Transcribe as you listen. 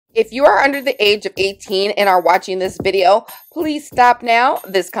If you are under the age of 18 and are watching this video, please stop now.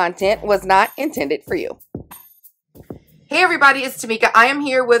 This content was not intended for you. Hey everybody, it's Tamika. I am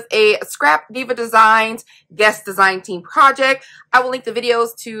here with a Scrap Diva Designs guest design team project. I will link the videos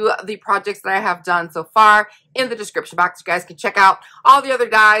to the projects that I have done so far in the description box. You guys can check out all the other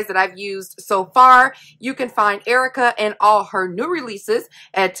dies that I've used so far. You can find Erica and all her new releases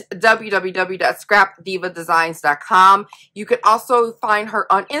at www.scrapdivadesigns.com. You can also find her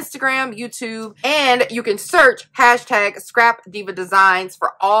on Instagram, YouTube, and you can search hashtag Scrap Diva Designs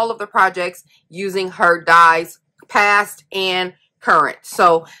for all of the projects using her dies, past and current.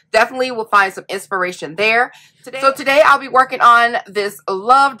 So definitely we'll find some inspiration there. Today I'll be working on this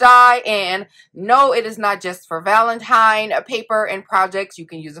love die, and no, it is not just for Valentine paper and projects. You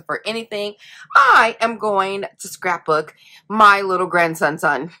can use it for anything. I am going to scrapbook my little grandson's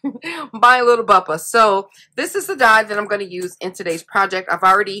son, my little buppa. So this is the die that I'm going to use in today's project. I've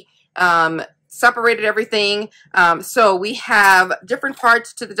already separated everything. So we have different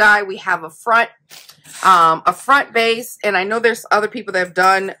parts to the die. We have a front base, and I know there's other people that have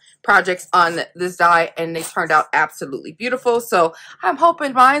done projects on this die and they turned out absolutely beautiful, so I'm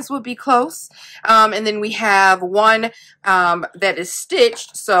hoping mine will be close. And then we have one that is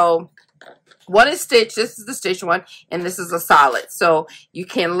stitched. So one is stitched, this is the stitched one, and this is a solid. So you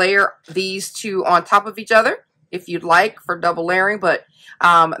can layer these two on top of each other if you'd like for double layering, but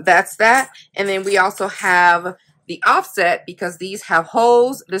that's that. And then we also have the offset, because these have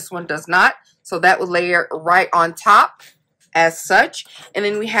holes, this one does not, so that will layer right on top as such. And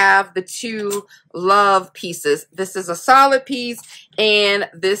then we have the two love pieces. This is a solid piece and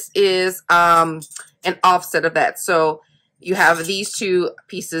this is an offset of that. So you have these two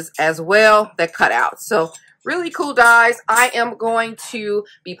pieces as well that cut out. So really cool dies. I am going to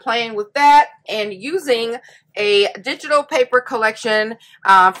be playing with that and using a digital paper collection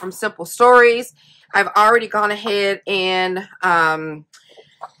from Simple Stories. I've already gone ahead and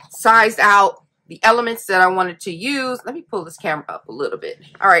sized out the elements that I wanted to use. Let me pull this camera up a little bit.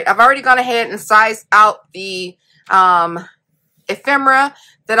 All right, I've already gone ahead and sized out the ephemera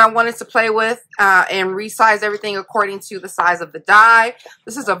that I wanted to play with and resize everything according to the size of the die.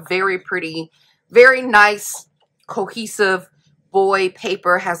 This is a very pretty, very nice, cohesive boy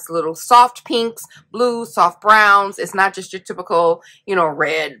paper. Has little soft pinks, blues, soft browns. It's not just your typical,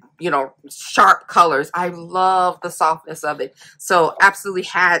 red, sharp colors. I love the softness of it. So absolutely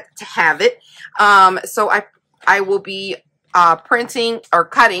had to have it. So I will be printing or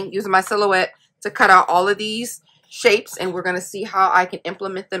cutting, using my silhouette to cut out all of these shapes, and we're going to see how I can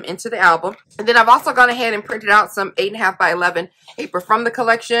implement them into the album. And then I've also gone ahead and printed out some 8.5 by 11 paper from the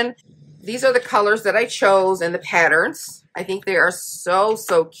collection. These are the colors that I chose and the patterns. I think they are so,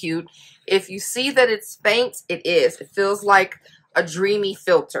 so cute. If you see that it's faint, it is. It feels like a dreamy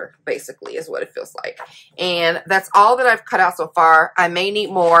filter, basically, is what it feels like. And that's all that I've cut out so far. I may need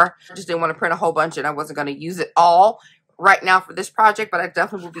more. I just didn't want to print a whole bunch, and I wasn't going to use it all right now for this project, but I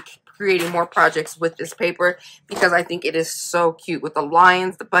definitely will be creating more projects with this paper because I think it is so cute with the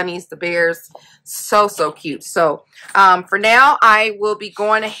lions, the bunnies, the bears. So, so cute. So for now, I will be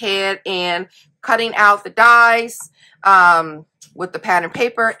going ahead and cutting out the dies with the pattern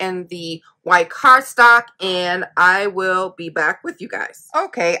paper and the white cardstock, and I will be back with you guys.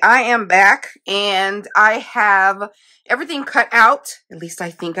 Okay, I am back, and I have everything cut out. At least I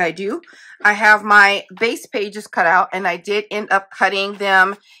think I do. I have my base pages cut out, and I did end up cutting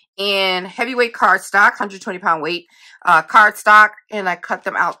them in heavyweight cardstock, 120-pound weight cardstock, and I cut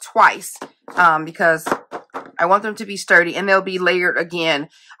them out twice because I want them to be sturdy, and they'll be layered again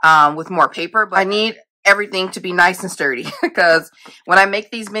with more paper, but I need everything to be nice and sturdy because when I make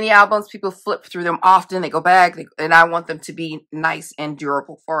these mini albums, people flip through them often. They go back, and I want them to be nice and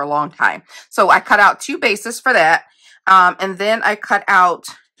durable for a long time. So I cut out two bases for that, and then I cut out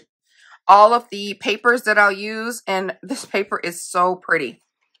all of the papers that I'll use, and this paper is so pretty.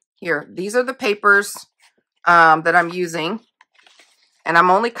 Here, these are the papers that I'm using, and I'm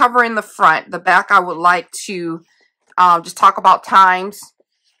only covering the front. The back, I would like to just talk about times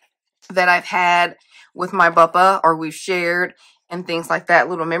that I've had with my buppa, or we've shared, and things like that,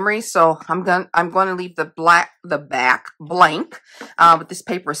 little memories. So I'm going to leave the back blank, but this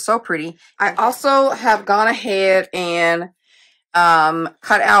paper is so pretty. I also have gone ahead and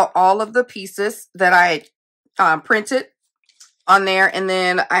cut out all of the pieces that I printed on there, and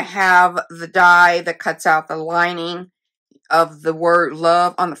then I have the die that cuts out the lining of the word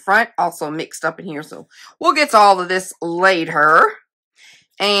love on the front, also mixed up in here. So we'll get to all of this later.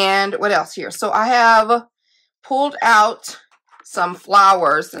 And what else here? So I have pulled out some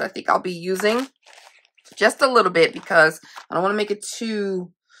flowers that I think I'll be using just a little bit because I don't want to make it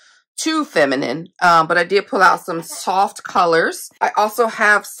too too feminine, but I did pull out some soft colors. I also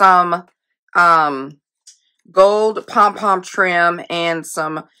have some gold pom-pom trim and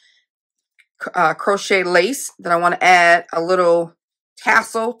some crochet lace that I want to add a little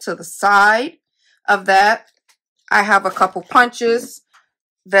tassel to the side of that. I have a couple punches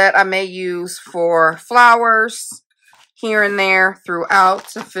that I may use for flowers here and there throughout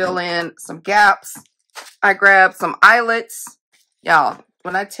to fill in some gaps. I grabbed some eyelets. Y'all,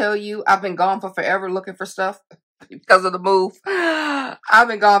 when I tell you I've been gone for forever looking for stuff because of the move, I've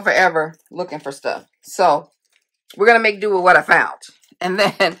been gone forever looking for stuff. So we're going to make do with what I found. And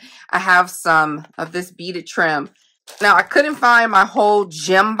then I have some of this beaded trim. Now, I couldn't find my whole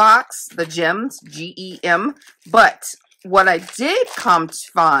gem box, the gems, G-E-M. But what I did come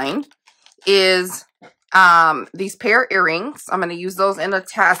to find is these pair of earrings. I'm going to use those in a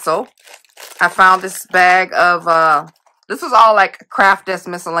tassel. I found this bag of, this was all like craft desk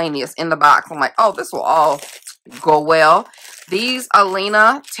miscellaneous in the box. I'm like, oh, this will all go well. These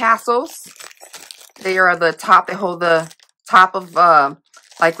Alina tassels, they are the top, they hold the top of,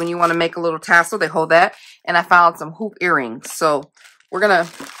 like when you want to make a little tassel, they hold that. And I found some hoop earrings. So we're going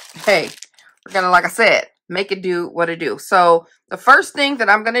to, hey, we're going to, like I said, make it do what it do. So the first thing that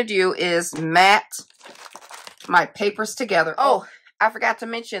I'm going to do is mat my papers together. Oh, I forgot to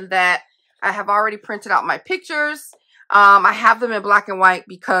mention that I have already printed out my pictures. I have them in black and white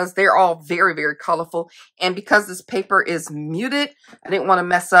because they're all very, very colorful. And because this paper is muted, I didn't want to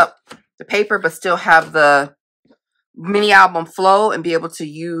mess up the paper, but still have the mini album flow and be able to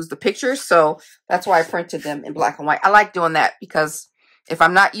use the pictures. So that's why I printed them in black and white. I like doing that because if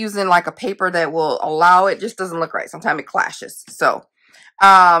I'm not using like a paper that will allow it, just doesn't look right. Sometimes it clashes. So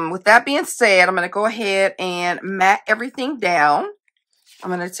with that being said, I'm going to go ahead and mat everything down. I'm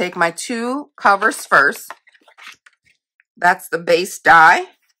going to take my two covers first. That's the base die.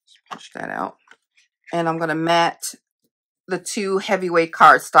 Push that out. And I'm going to mat the two heavyweight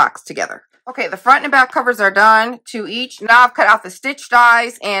cardstocks together. Okay, the front and back covers are done, 2 each. Now I've cut out the stitch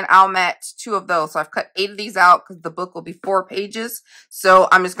dies and I'll mat 2 of those. So I've cut 8 of these out because the book will be 4 pages. So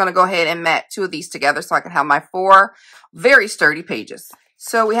I'm just going to go ahead and mat 2 of these together so I can have my 4 very sturdy pages.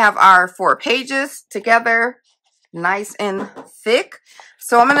 So we have our 4 pages together, nice and thick.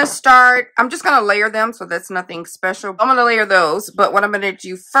 So I'm going to start, I'm just going to layer them, so that's nothing special. I'm going to layer those, but what I'm going to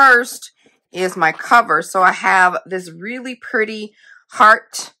do first is my cover. So I have this really pretty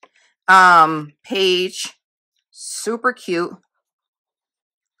heart page, super cute,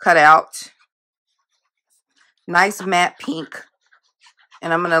 cut out, nice matte pink.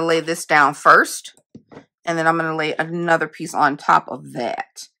 And I'm going to lay this down first, and then I'm going to lay another piece on top of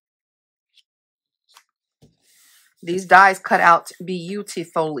that. These dies cut out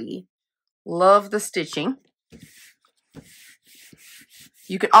beautifully. Love the stitching.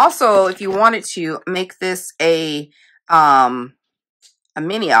 You can also, if you wanted to, make this a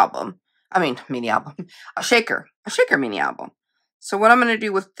mini album. A shaker mini album. So what I'm going to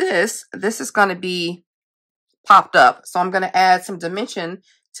do with this is going to be popped up. So I'm going to add some dimension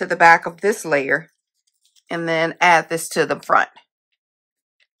to the back of this layer and then add this to the front.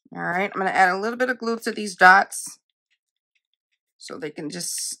 All right, I'm going to add a little bit of glue to these dots so they can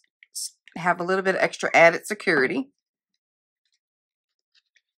just have a little bit of extra added security.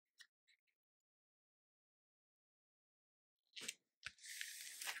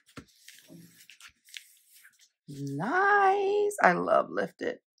 Nice. I love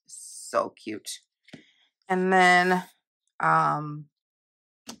lifted. So cute. And then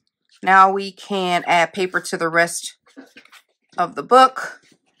now we can add paper to the rest of the book.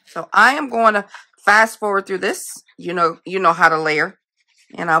 So I am going to fast forward through this. You know how to layer,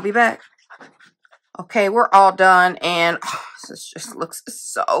 and I'll be back. Okay, we're all done, and this just looks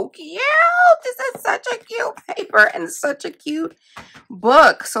so cute. This is such a cute paper and such a cute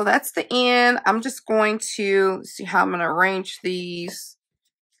book. So that's the end. I'm just going to see how I'm going to arrange these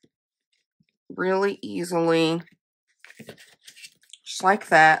really easily, just like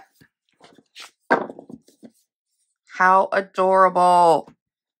that. How adorable.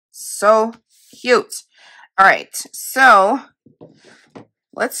 So cute. All right, so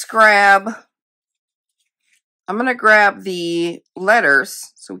let's grab, I'm going to grab the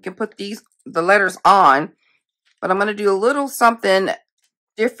letters so we can put the letters on, but I'm going to do a little something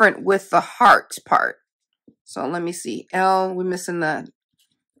different with the heart part. So let me see. L, we're missing the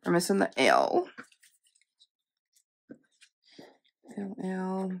L.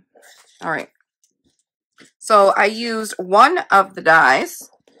 L. All right. So I used one of the dies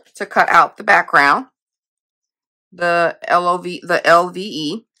to cut out the background, the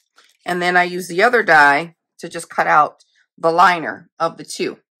LVE, and then I used the other die to just cut out the liner of the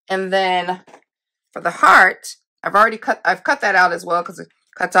two. And then for the heart, I've cut that out as well because it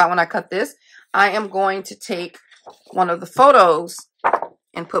cuts out when I cut this. I am going to take one of the photos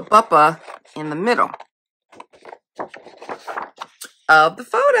and put Bubba in the middle of the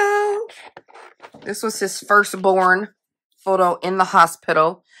photo. This was his firstborn photo in the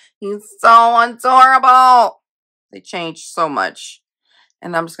hospital. He's so adorable. They changed so much.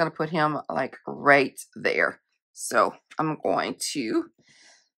 And I'm just going to put him like right there. So I'm going to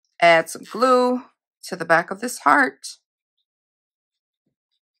add some glue to the back of this heart.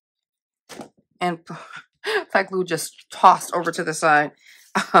 And that glue just tossed over to the side.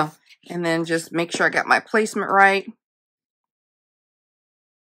 And then just make sure I got my placement right.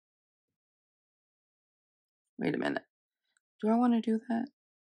 Wait a minute. Do I want to do that?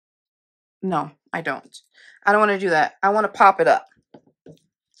 No, I don't. I don't want to do that. I want to pop it up.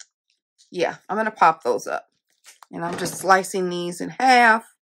 Yeah, I'm going to pop those up. And I'm just slicing these in half.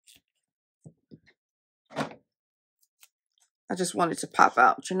 I just want it to pop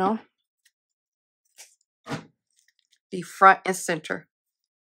out, you know? Be front and center.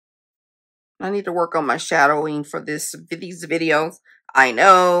 I need to work on my shadowing for these videos. I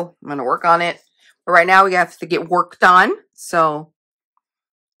know. I'm going to work on it. But right now we have to get work done. So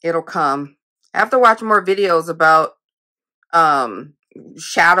it'll come. I have to watch more videos about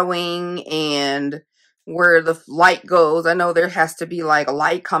shadowing and where the light goes. I know there has to be like a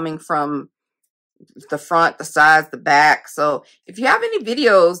light coming from the front, the sides, the back. So if you have any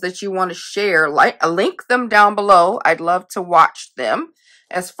videos that you want to share, link them down below. I'd love to watch them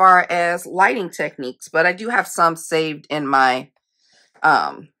as far as lighting techniques. But I do have some saved in my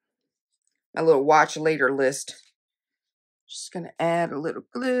my little watch later list. Just gonna add a little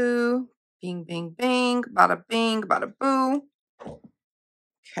glue. Bing, bing, bing. Bada bing, bada boo.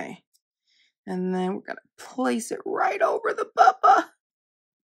 Okay. And then we're gonna place it right over the Bubba.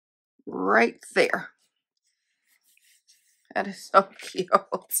 Right there. That is so cute.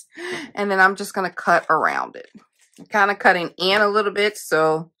 And then I'm just going to cut around it. I'm kind of cutting in a little bit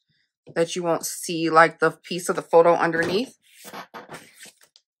so that you won't see like the piece of the photo underneath.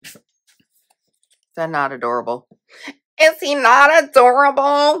 Is that not adorable? Is he not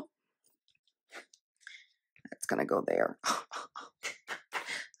adorable? That's going to go there.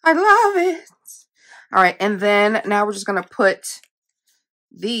 I love it. All right. And then now we're just going to put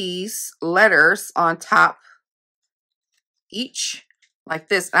these letters on top each like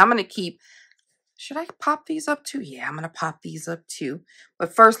this. And I'm going to keep, should I pop these up too? Yeah, I'm going to pop these up too.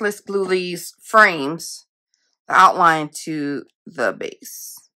 But first, let's glue these frames, the outline to the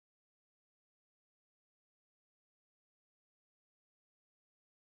base.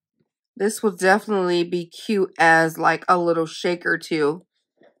 This will definitely be cute as like a little shaker too.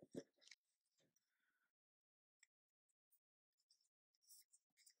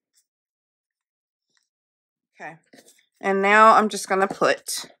 Okay. And now I'm just going to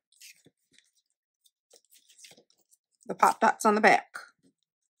put the pop dots on the back.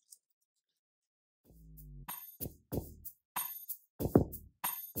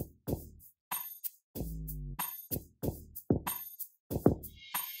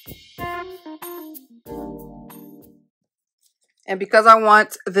 And because I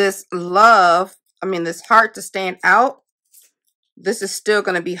want this this heart to stand out, this is still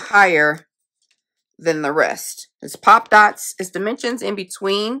going to be higher than the rest. It's pop dots, it's dimensions in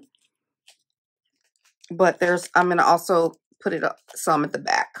between. But I'm going to also put it up some at the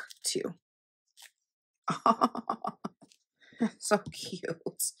back too. So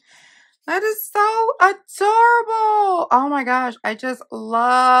cute. That is so adorable. Oh my gosh. I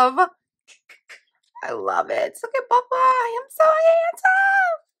love it. Look at Bubba. I'm so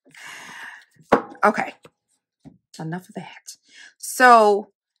handsome. Okay. Enough of that.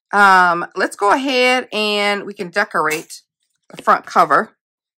 So let's go ahead and we can decorate the front cover.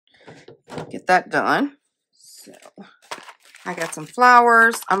 Get that done. So I got some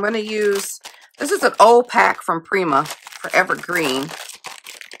flowers. I'm going to use, this is an old pack from Prima for Evergreen.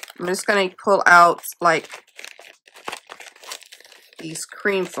 I'm just going to pull out like these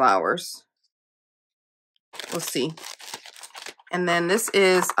cream flowers. We'll see. And then this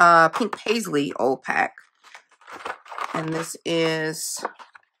is Pink Paisley old pack. And this is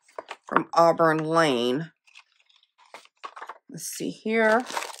from Auburn Lane. Let's see here.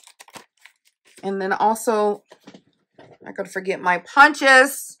 And then also, I could forget my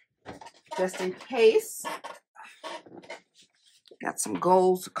punches, just in case. Got some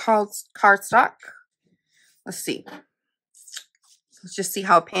gold cardstock. Let's see. Let's just see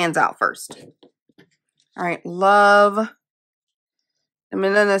how it pans out first. All right, love. I'm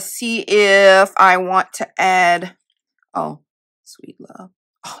going to see if I want to add, oh, sweet love.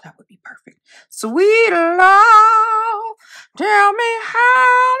 Oh, that would be perfect. Sweet love, tell me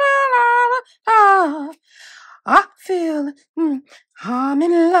how I feel it. I'm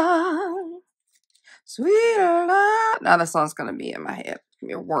in love. Sweet love. Now the song's going to be in my head. It's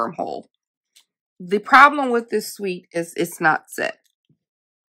going to be a wormhole. The problem with this sweet is it's not set.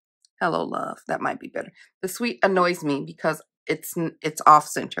 Hello, love. That might be better. The sweet annoys me because it's off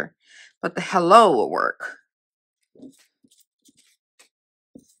center. But the hello will work.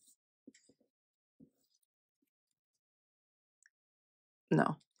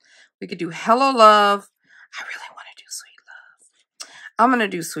 No. We could do hello, love. I really want to do sweet love. I'm going to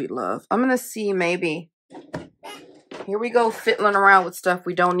do sweet love. I'm going to see maybe. Here we go fiddling around with stuff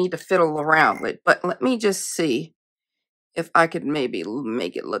we don't need to fiddle around with. But let me just see if I could maybe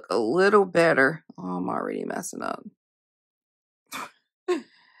make it look a little better. Oh, I'm already messing up.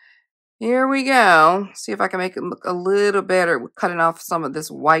 Here we go. See if I can make it look a little better with cutting off some of this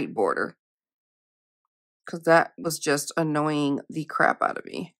white border. Because that was just annoying the crap out of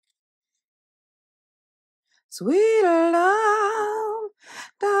me. Sweet love.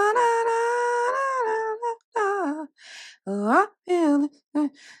 Da, da, da, da, da, da. Oh, I feel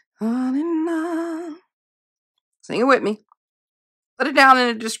it. All in love. Sing it with me. Put it down in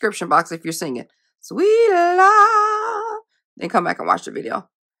the description box if you're singing. Sweet love. Then come back and watch the video.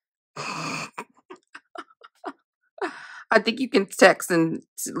 I think you can text and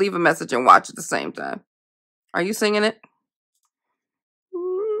leave a message and watch at the same time. Are you singing it?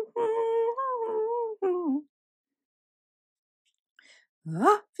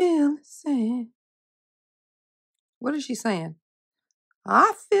 I feel the same. What is she saying?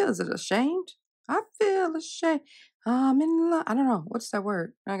 I feel, is it ashamed? I feel ashamed. I'm in love. I don't know. What's that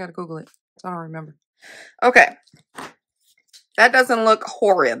word? I gotta Google it. I don't remember. Okay. That doesn't look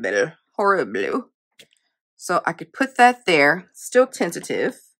horrible. Horrible. So I could put that there. Still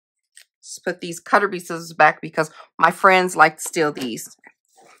tentative. Just put these cutter scissors back because my friends like to steal these.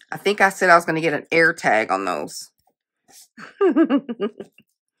 I think I said I was going to get an air tag on those.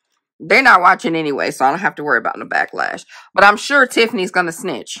 They're not watching anyway, so I don't have to worry about no backlash. But I'm sure Tiffany's going to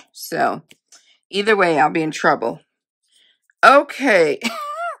snitch. So either way, I'll be in trouble. Okay.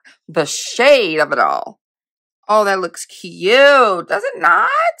 The shade of it all. Oh, that looks cute. Does it not?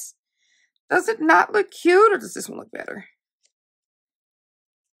 Does it not look cute, or does this one look better?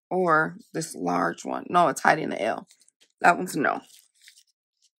 Or this large one? No, it's hiding the L. That one's no.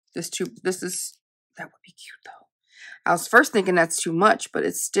 That would be cute though. I was first thinking that's too much, but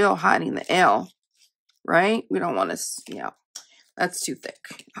it's still hiding the L, right? We don't want to, yeah, that's too thick.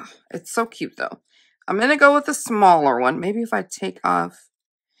 Oh, it's so cute though. I'm going to go with the smaller one. Maybe if I take off,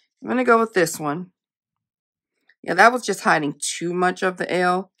 I'm going to go with this one. Yeah, that was just hiding too much of the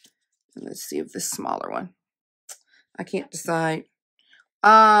L. Let's see if this smaller one. I can't decide.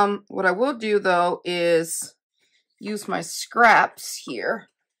 What I will do though is use my scraps here.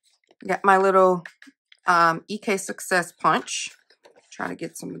 I got my little EK Success punch. Try to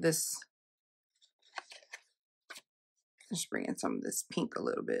get some of this. Just bring in some of this pink a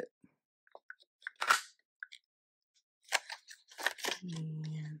little bit. And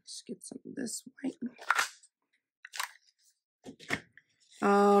let's get some of this white.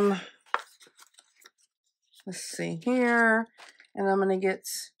 Let's see here. And I'm gonna get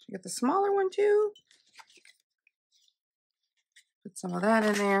the smaller one too. Put some of that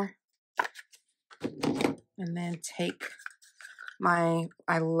in there. And then take my,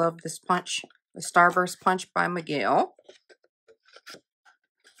 I love this punch, the Starburst Punch by Miguel.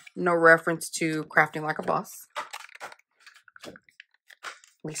 No reference to Crafting Like a Boss. At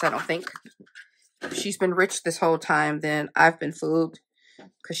least I don't think. If she's been rich this whole time, then I've been fooled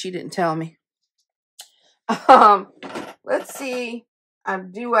because she didn't tell me. Let's see.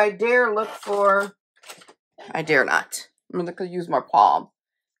 Do I dare look for? I dare not. I'm going to use my palm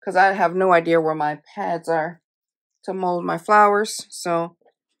because I have no idea where my pads are to mold my flowers. So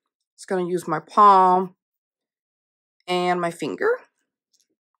it's going to use my palm and my finger.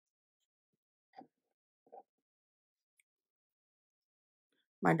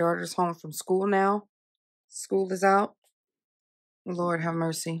 My daughter's home from school now. School is out. Lord have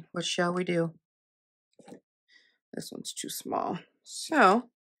mercy. What shall we do? This one's too small. So,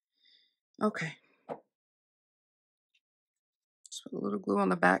 okay. Just put a little glue on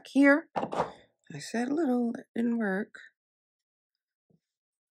the back here. I said a little, that didn't work.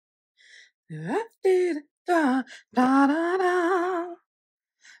 Da, da, da, da, da, da.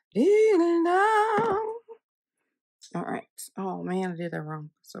 All right. Oh man, I did that wrong.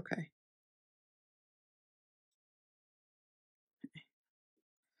 It's okay.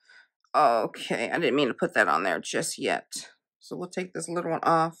 Okay, I didn't mean to put that on there just yet. So we'll take this little one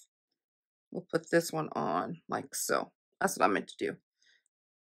off. We'll put this one on like so. That's what I meant to do.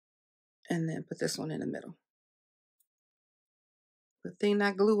 And then put this one in the middle. Good thing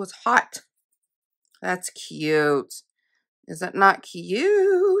that glue was hot. That's cute. Is that not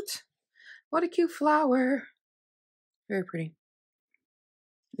cute? What a cute flower. Very pretty.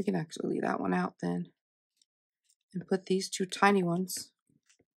 We can actually leave that one out then. And put these two tiny ones.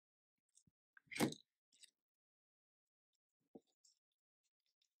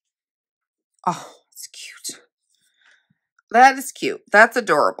 Oh, it's cute. That is cute. That's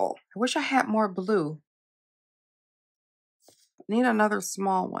adorable. I wish I had more blue. I need another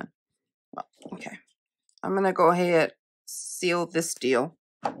small one. Well, okay. I'm going to go ahead, seal this deal.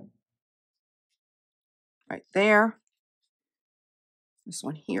 Right there. This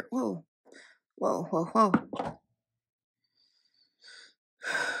one here. Whoa. Whoa, whoa, whoa.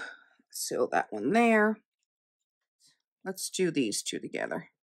 Seal that one there. Let's do these two together.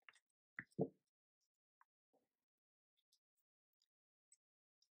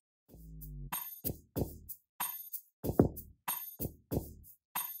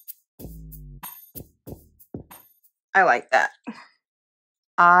 I like that.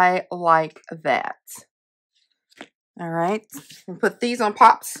 I like that. All right. And put these on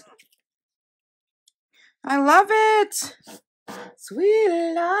pops. I love it.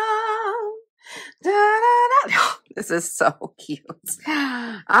 Sweet love. Da, da, da. This is so cute.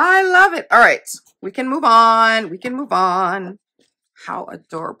 I love it. All right. We can move on. We can move on. How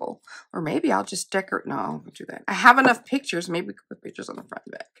adorable. Or maybe I'll just decorate. No, I won't do that. I have enough pictures. Maybe we could put pictures on the front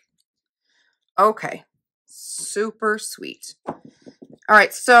and back. Okay. Super sweet. All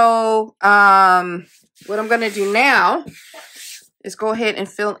right. So what I'm going to do now is go ahead and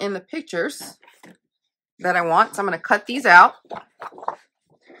fill in the pictures that I want. So I'm going to cut these out.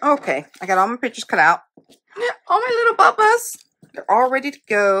 Okay. I got all my pictures cut out. All my little bubbles. They're all ready to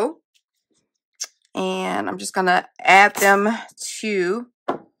go. And I'm just going to add them to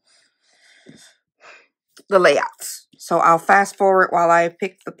the layouts. So I'll fast forward while I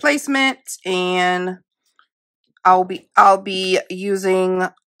pick the placement, and I'll be using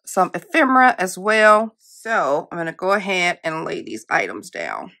some ephemera as well. So I'm going to go ahead and lay these items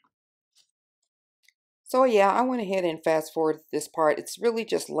down. So yeah, I went ahead and fast forward this part. It's really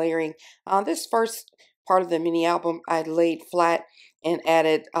just layering. This first part of the mini album, I laid flat and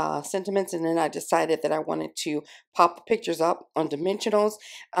added sentiments, and then I decided that I wanted to pop the pictures up on dimensionals.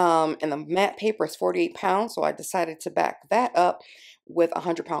 And the matte paper is 48 pounds, so I decided to back that up with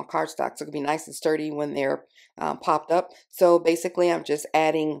 100-pound cardstock, so it can be nice and sturdy when they're popped up. So basically, I'm just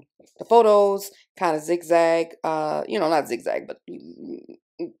adding the photos, kind of zigzag, not zigzag, but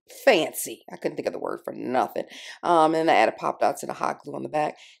fancy. I couldn't think of the word for nothing. And I added pop dots and a hot glue on the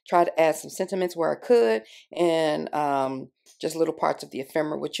back. Tried to add some sentiments where I could, and just little parts of the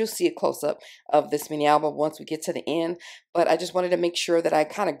ephemera, which you'll see a close-up of this mini album once we get to the end. But I just wanted to make sure that I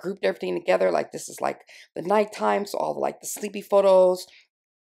kind of grouped everything together. Like this is like the nighttime, so all like the sleepy photos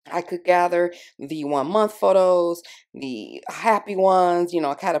I could gather, the 1 month photos, the happy ones,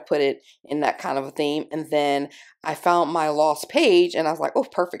 I kind of put it in that kind of a theme. And then I found my lost page, and I was like, oh,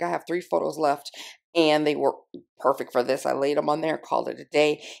 perfect. I have 3 photos left, and they were perfect for this. I laid them on there, called it a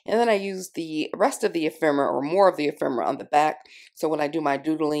day. And then I used the rest of the ephemera, or more of the ephemera, on the back. So when I do my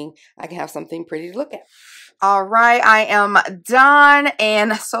doodling, I can have something pretty to look at. All right, I am done,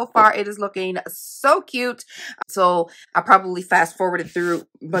 and so far it is looking so cute. So I probably fast forwarded through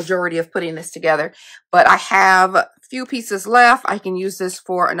majority of putting this together, but I have a few pieces left. I can use this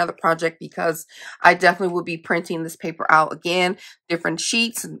for another project because I definitely will be printing this paper out again, different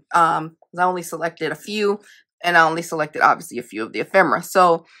sheets. I only selected a few, and I only selected obviously a few of the ephemera.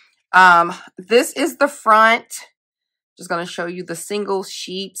 So this is the front. Just going to show you the single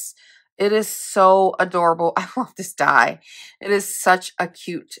sheets. It is so adorable. I love this die. It is such a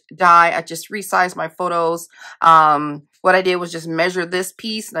cute die. I just resized my photos. What I did was just measure this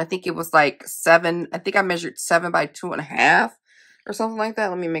piece, and I think it was like 7. I think I measured 7 by 2.5 or something like that.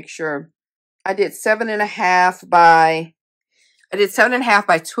 Let me make sure. I did 7.5 by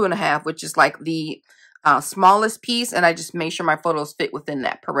 2.5, which is like the smallest piece, and I just made sure my photos fit within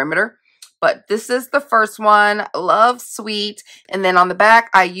that perimeter. But this is the first one, Love Sweet. And then on the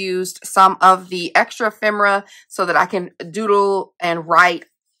back, I used some of the extra ephemera so that I can doodle and write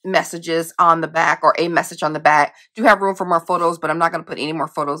messages on the back, or a message on the back. Do have room for more photos, but I'm not going to put any more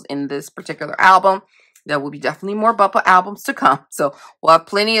photos in this particular album. There will be definitely more Bubba albums to come. So we'll have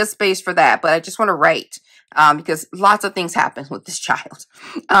plenty of space for that. But I just want to write because lots of things happen with this child.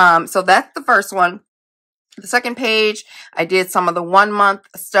 So that's the first one. The second page, I did some of the 1 month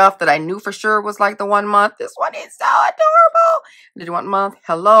stuff that I knew for sure was like the 1 month. This one is so adorable. I did 1 month.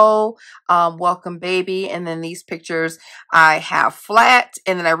 Hello, welcome baby. And then these pictures I have flat,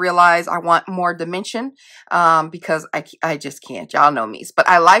 and then I realized I want more dimension because I just can't. Y'all know me. But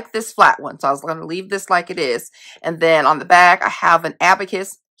I like this flat one, so I was going to leave this like it is. And then on the back, I have an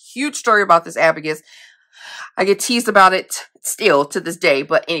abacus. Huge story about this abacus. I get teased about it still to this day.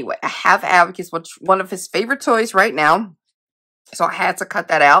 But anyway, I have abacus, which one of his favorite toys right now. So I had to cut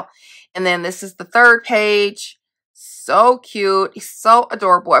that out. And then this is the third page. So cute. He's so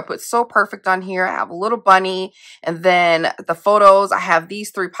adorable. I put so perfect on here. I have a little bunny. And then the photos, I have these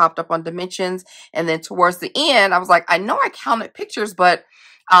 3 popped up on dimensions. And then towards the end, I was like, I know I counted pictures, but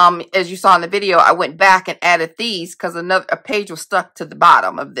as you saw in the video, I went back and added these because a page was stuck to the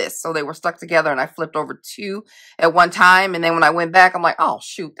bottom of this. So they were stuck together, and I flipped over 2 at one time. And then when I went back, I'm like, oh,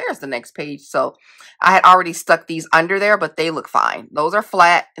 shoot, there's the next page. So I had already stuck these under there, but they look fine. Those are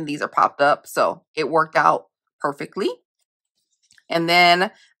flat and these are popped up. So it worked out perfectly. And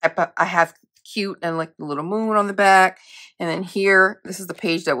then I have cute and like the little moon on the back. And then here, this is the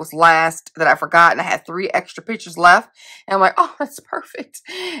page that was last that I forgot, and I had 3 extra pictures left. And I'm like, oh, that's perfect.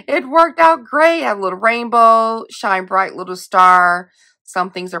 It worked out great. I have a little rainbow, shine bright little star. Some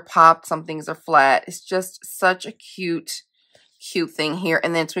things are popped, some things are flat. It's just such a cute thing here.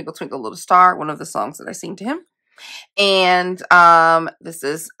 And then Twinkle Twinkle Little Star, one of the songs that I sing to him. And this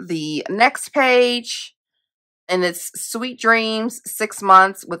is the next page. And it's Sweet Dreams, 6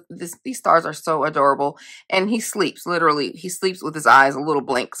 months with this. These stars are so adorable. And he sleeps, literally. He sleeps with his eyes a little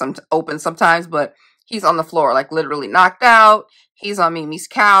blink, open sometimes, but he's on the floor, like literally knocked out. He's on Mimi's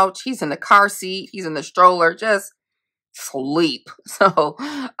couch. He's in the car seat. He's in the stroller, just sleep. So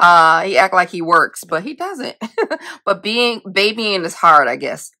he act like he works, but he doesn't. But babying is hard, I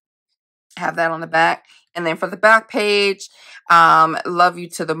guess. Have that on the back. And then for the back page, Love You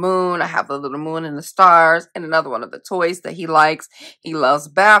to the Moon. I have the little moon and the stars, and another one of the toys that he likes. He loves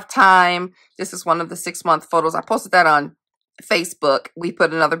bath time. This is one of the 6 month photos. I posted that on Facebook. We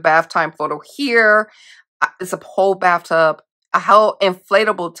put another bath time photo here. It's a whole bathtub, a whole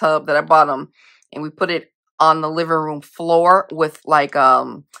inflatable tub that I bought him, and we put it on the living room floor with like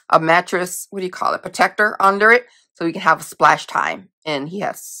a mattress, what do you call it, protector under it, so we can have a splash time. And he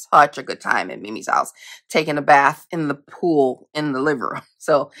has such a good time at Mimi's house, taking a bath in the pool in the living room.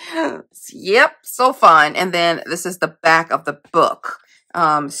 So, yep, so fun. And then this is the back of the book.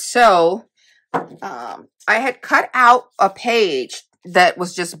 I had cut out a page that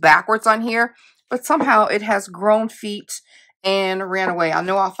was just backwards on here, but somehow it has grown feet and ran away. I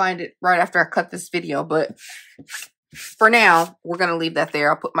know I'll find it right after I cut this video, but for now, we're going to leave that there.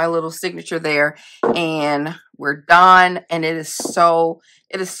 I'll put my little signature there, and we're done. And it is so,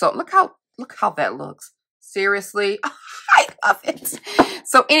 look how that looks. Seriously, I love it.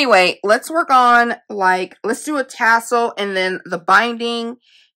 So anyway, let's work on, let's do a tassel and then the binding,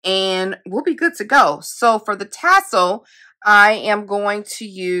 and we'll be good to go. So for the tassel, I am going to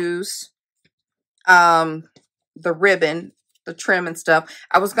use the ribbon, the trim and stuff.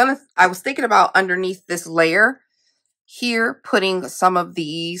 I was thinking about underneath this layer here, putting some of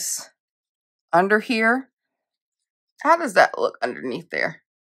these under here. How does that look underneath there?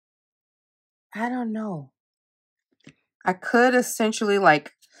 I don't know. I could essentially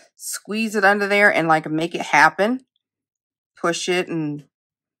squeeze it under there and make it happen. Push it and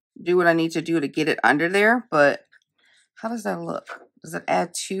do what I need to do to get it under there. But how does that look? Does it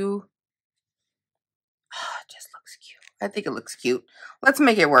add to? Oh, it just looks cute. I think it looks cute. Let's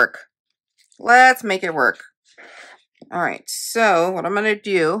make it work. Let's make it work. All right, so what I'm going to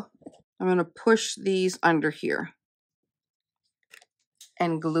do, I'm going to push these under here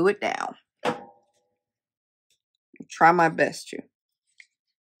and glue it down. Try my best to.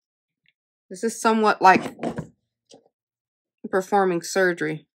 This is somewhat like performing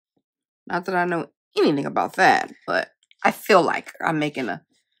surgery. Not that I know anything about that, but I feel like I'm making a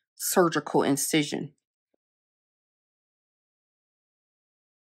surgical incision.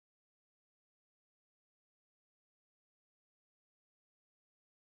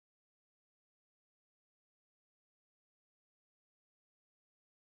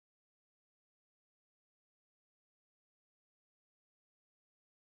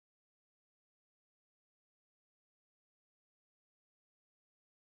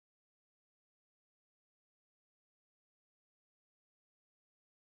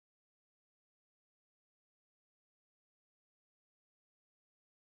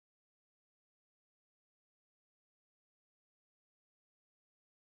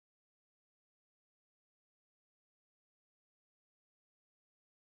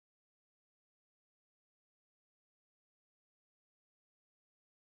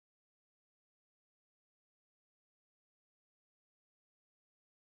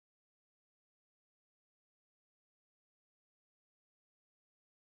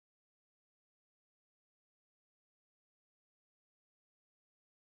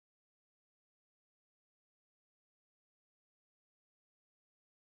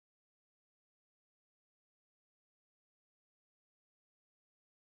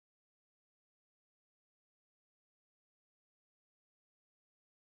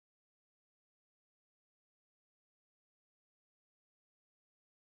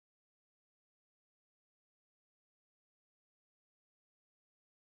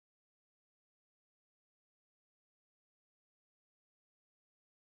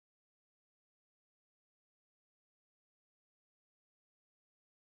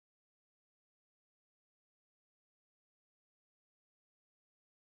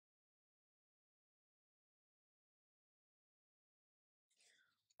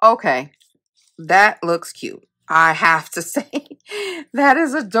 Okay, that looks cute. I have to say, that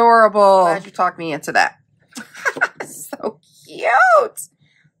is adorable. Glad you talked me into that. So cute.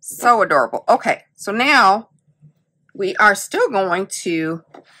 So adorable. Okay, so now we are still going to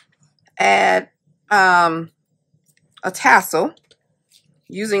add a tassel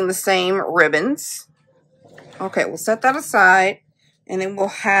using the same ribbons. Okay, we'll set that aside, and then we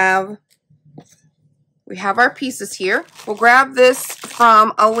have our pieces here. We'll grab this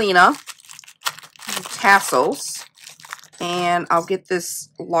from Alina, tassels, and I'll get this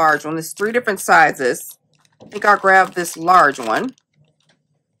large one. There's 3 different sizes. I think I'll grab this large one.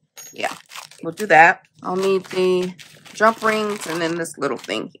 Yeah, we'll do that. I'll need the jump rings and then this little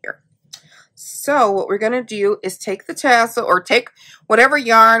thing here. So what we're going to do is take the tassel, or take whatever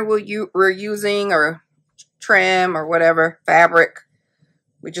yarn we're using, or trim, or whatever fabric.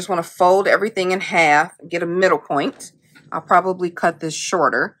 We just want to fold everything in half and get a middle point. I'll probably cut this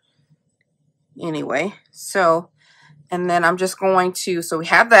shorter anyway. So, and then I'm just going to, so we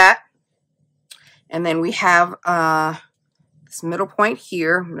have that. And then we have this middle point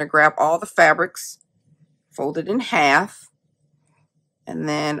here. I'm going to grab all the fabrics, fold it in half, and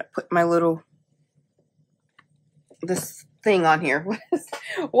then put my little, this thing on here.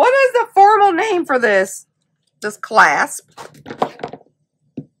 What is the formal name for this? This clasp.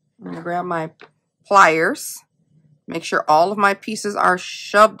 I'm going to grab my pliers, make sure all of my pieces are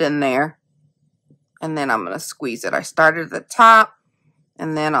shoved in there, and then I'm going to squeeze it. I started at the top,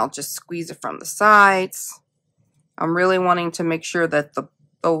 and then I'll just squeeze it from the sides. I'm really wanting to make sure that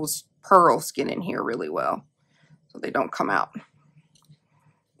those pearls get in here really well, so they don't come out.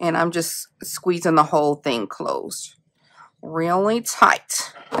 And I'm just squeezing the whole thing closed really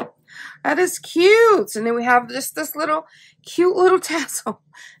tight. That is cute. And then we have just this little cute little tassel.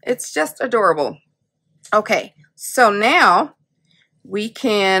 It's just adorable. Okay, so now we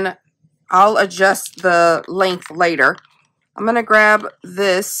can, I'll adjust the length later. I'm going to grab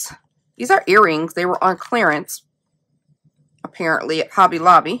this. These are earrings. They were on clearance, apparently, at Hobby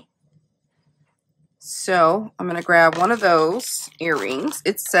Lobby. So I'm going to grab one of those earrings.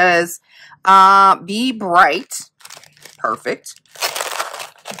 It says, be bright. Perfect.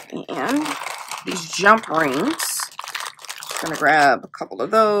 And these jump rings. I'm going to grab a couple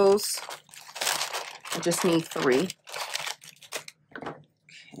of those. I just need 3.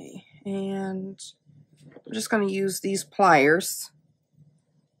 Okay, and I'm just going to use these pliers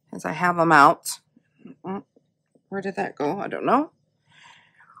as I have them out. Where did that go? I don't know.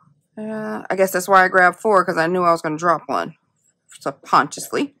 I guess that's why I grabbed 4, because I knew I was going to drop one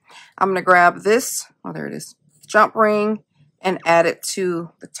subconsciously. I'm going to grab this. Oh, there it is. Jump ring, and add it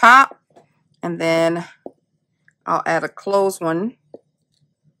to the top. And then I'll add a closed one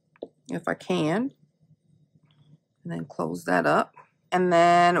if I can. And then close that up. And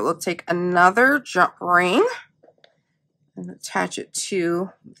then we'll take another jump ring and attach it to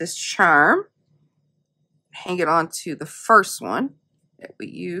this charm. Hang it onto the first one that we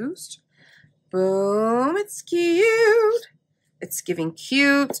used. Boom, it's cute. It's giving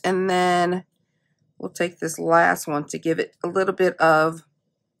cute. And then we'll take this last one to give it a little bit of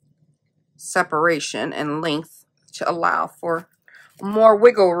separation and length to allow for more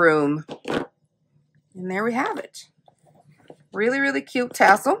wiggle room. And there we have it. Really, really cute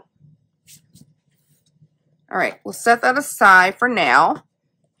tassel. All right, we'll set that aside for now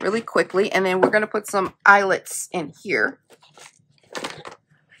really quickly, and then we're going to put some eyelets in here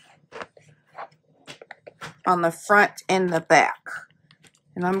on the front and the back.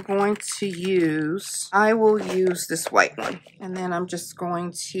 And I'm going to use, I will use this white one. And then I'm just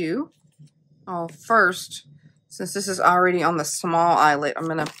going to, first, since this is already on the small eyelet, I'm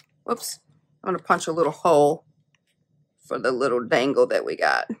going to punch a little hole for the little dangle that we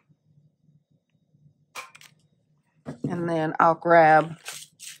got. And then I'll grab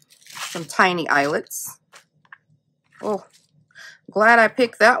some tiny eyelets. Oh, glad I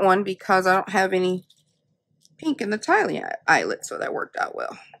picked that one because I don't have any pink in the tiny eyelet, so that worked out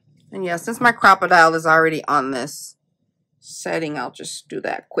well. And yeah, since my crocodile is already on this setting, I'll just do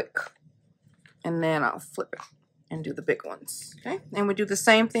that quick. And then I'll flip it and do the big ones. Okay, and we do the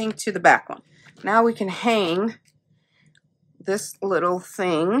same thing to the back one. Now we can hang this little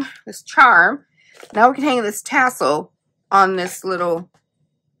thing, this charm. Now we can hang this tassel on this little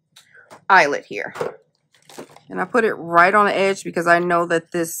eyelet here. And I put it right on the edge because I know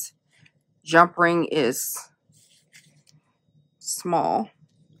that this jump ring is small.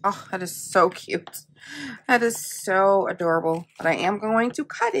 Oh, that is so cute. That is so adorable. But I am going to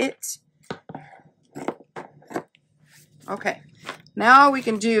cut it. Okay. Now we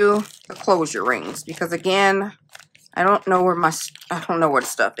can do the closure rings because again, I don't know where the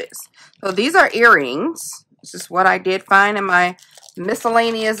stuff is. So these are earrings. This is what I did find in my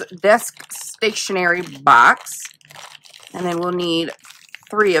miscellaneous desk stationery box. And then we'll need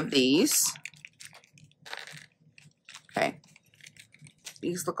 3 of these. Okay.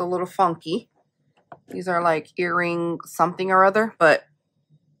 These look a little funky. These are like earring something or other, but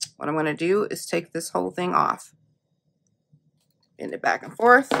what I'm going to do is take this whole thing off. Bend it back and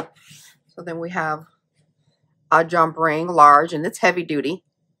forth. So then we have a jump ring, large, and it's heavy duty.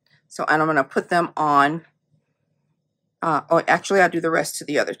 So, and I'm going to put them on, oh, actually I'll do the rest to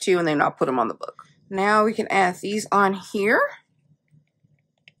the other 2, and then I'll put them on the book. Now we can add these on here.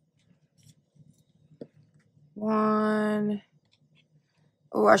 1.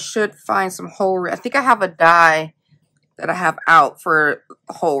 Oh, I should find some hole. I think I have a die that I have out for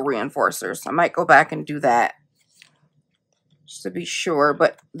hole reinforcers. I might go back and do that just to be sure.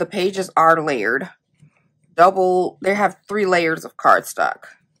 But the pages are layered. They have 3 layers of cardstock.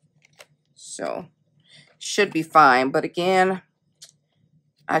 So, should be fine. But again,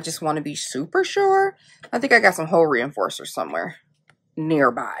 I just want to be super sure. I think I got some hole reinforcers somewhere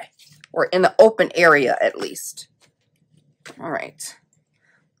nearby. Or in the open area at least. All right.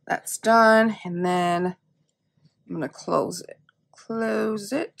 That's done, and then I'm going to close it.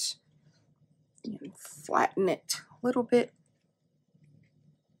 Close it and flatten it a little bit.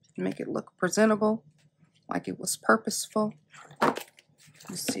 Make it look presentable, like it was purposeful.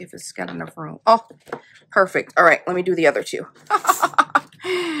 Let's see if it's got enough room. Oh, perfect. All right, let me do the other 2.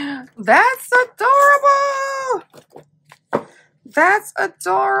 That's adorable. That's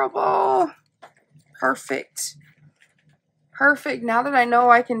adorable. Perfect. Perfect. Now that I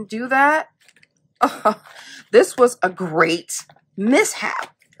know I can do that, this was a great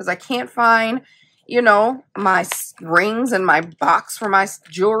mishap because I can't find, you know, my rings and my box for my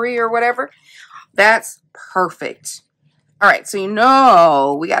jewelry or whatever. That's perfect. All right, so you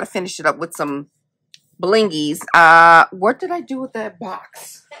know we got to finish it up with some blingies. What did I do with that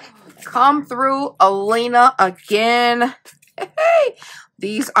box? Come through, Elena, again. Hey,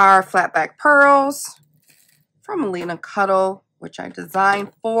 these are flatback pearls from Elena Cuddle, which I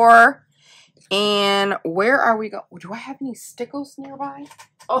designed for. And where are we going? Do I have any stickles nearby?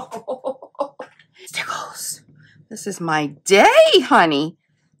 Oh, stickles. This is my day, honey.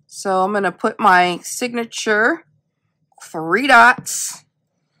 So I'm going to put my signature 3 dots.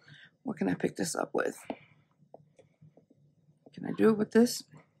 What can I pick this up with? Can I do it with this?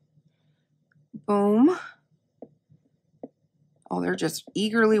 Boom. Oh, they're just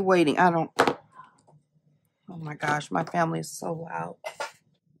eagerly waiting. Oh my gosh, my family is so loud.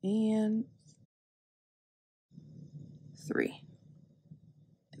 And 3.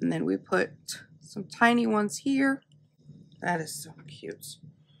 And then we put some tiny ones here. That is so cute.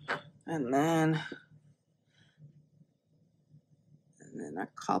 And then a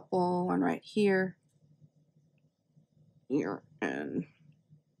couple, one right here, here, and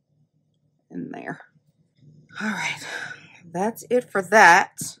there. All right, that's it for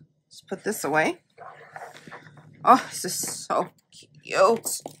that. Let's put this away. Oh, this is so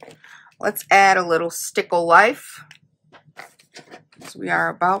cute. Let's add a little stickle life. So we are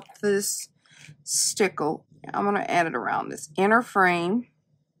about this stickle. I'm going to add it around this inner frame.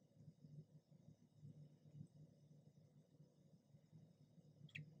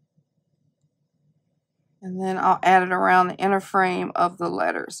 And then I'll add it around the inner frame of the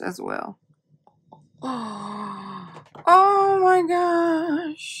letters as well. Oh my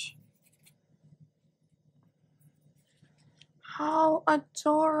gosh. How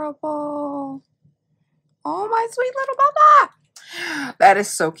adorable. Oh, my sweet little Baba. That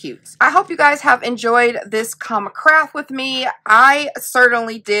is so cute. I hope you guys have enjoyed this comic craft with me. I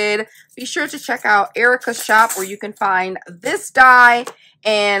certainly did. Be sure to check out Erica's shop where you can find this die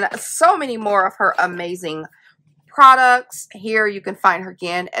and so many more of her amazing products. Here you can find her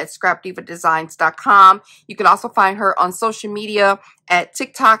again at scrapdivadesigns.com. You can also find her on social media at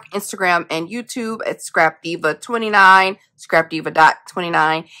TikTok, Instagram, and YouTube at scrapdiva29,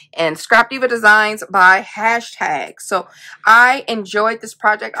 scrapdiva.29, and scrapdiva designs by hashtag. So I enjoyed this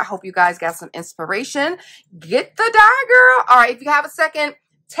project. I hope you guys got some inspiration. Get the die, girl. All right, if you have a second,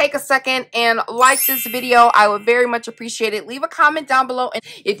 take a second and like this video. I would very much appreciate it. Leave a comment down below and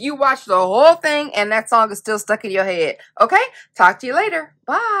if you watched the whole thing and that song is still stuck in your head. Okay? Talk to you later.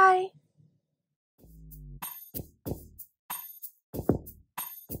 Bye.